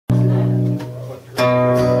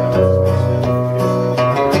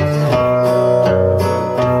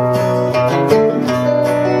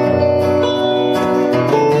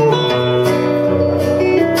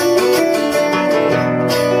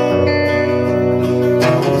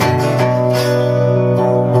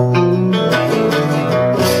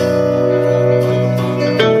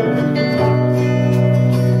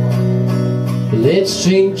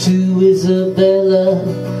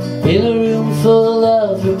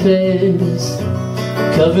repairs,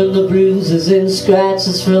 covering the bruises and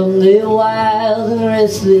scratches from their wild and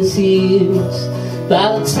restless years.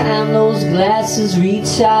 By the time those glasses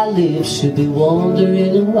reach our lips, should be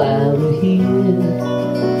wondering why we're here.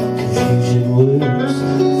 Confusion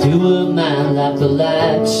whirls through her mind like the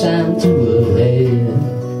light shine through her head.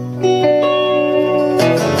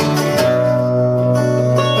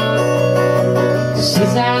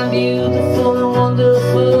 Says I'm beautiful and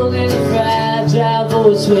wonderful in a fragile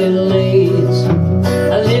voice with age.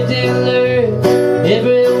 I lived and learned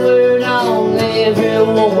every word on every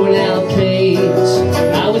worn out page.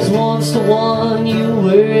 I was once the one you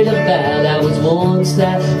worried about. I was once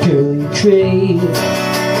that girl you craved.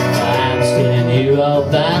 I'm standing here all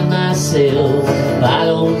by myself. I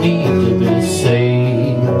don't need to be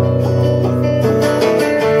saved.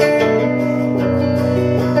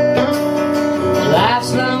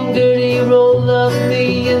 Life's long dirty roll of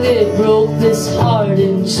me, and it broke this heart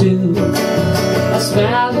in two. I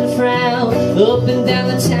smiled and frowned up and down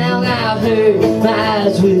the town. I heard my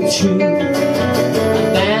eyes were true.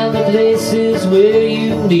 I found the places where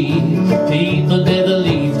you need. People never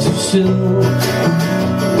leave too soon.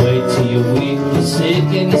 Wait till you're weak, you're sick,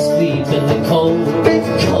 and you sleep in the cold,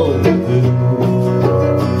 cold room.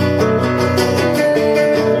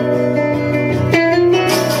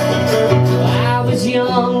 I was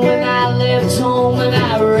young when I left home, and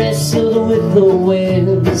I wrestled with the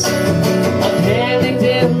winds. I panicked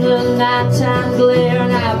in the nighttime glare,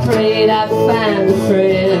 and I prayed I'd find a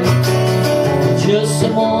friend. Just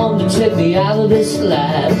someone to take me out of this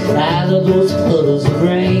life, out of those puddles of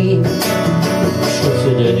rain.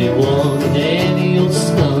 Trusted anyone in any old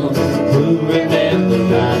slum who remembered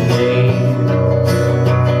my name.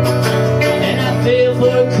 And I fell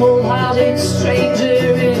for a cold-hearted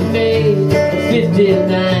stranger in May of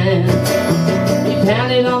 '59. He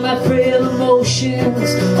pounded on my frail emotions,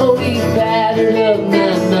 oh, he battered up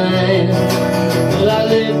my mind. Well, I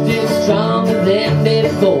lived it stronger than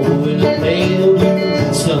before in a pale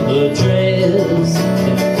blue summer dress,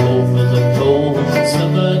 and a cold for the cold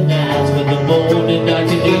summer nights when the morning I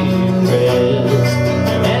can hear you rest.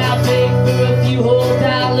 And I paid for a few whole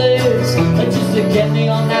dollars just to get me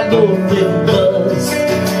on that Northern bus.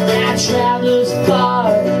 And I traveled as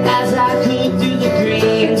far as I could through the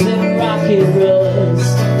greens and rocky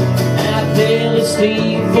rust. And I fell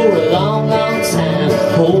asleep for a long, long time,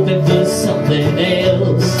 hoping for something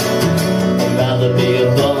else. I'd rather be a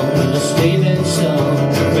bum than a sleeping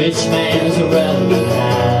son, rich man's a rattling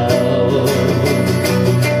house.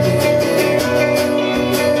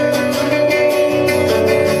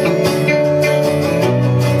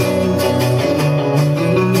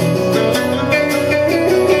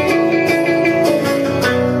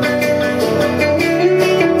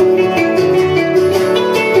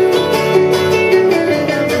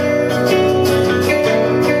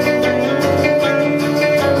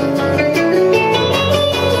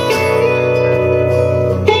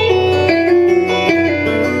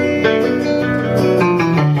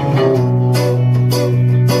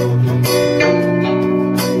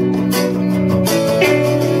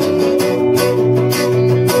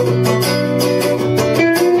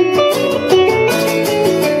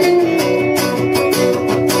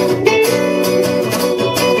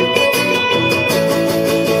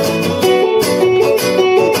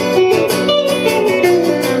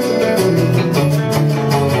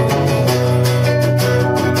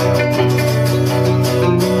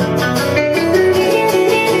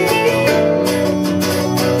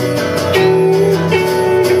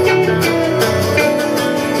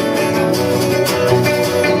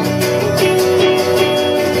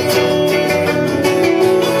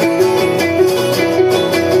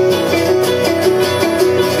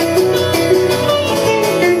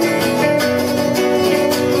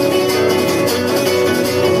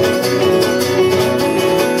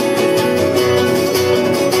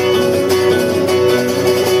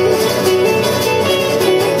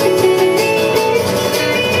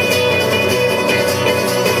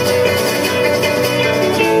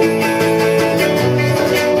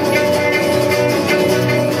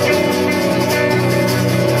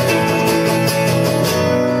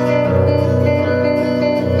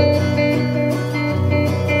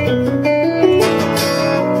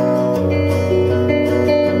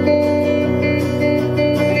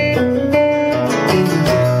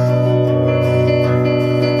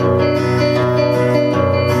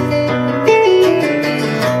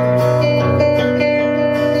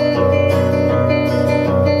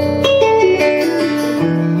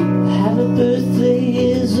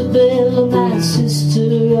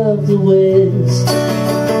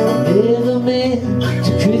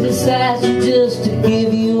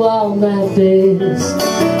 give you all my best.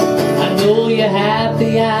 I know you're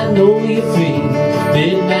happy, I know you're free.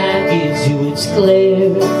 Midnight gives you its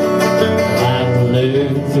glare. I've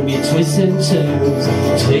learned from your twists and turns,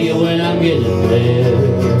 tell you when I'm getting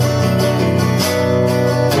there.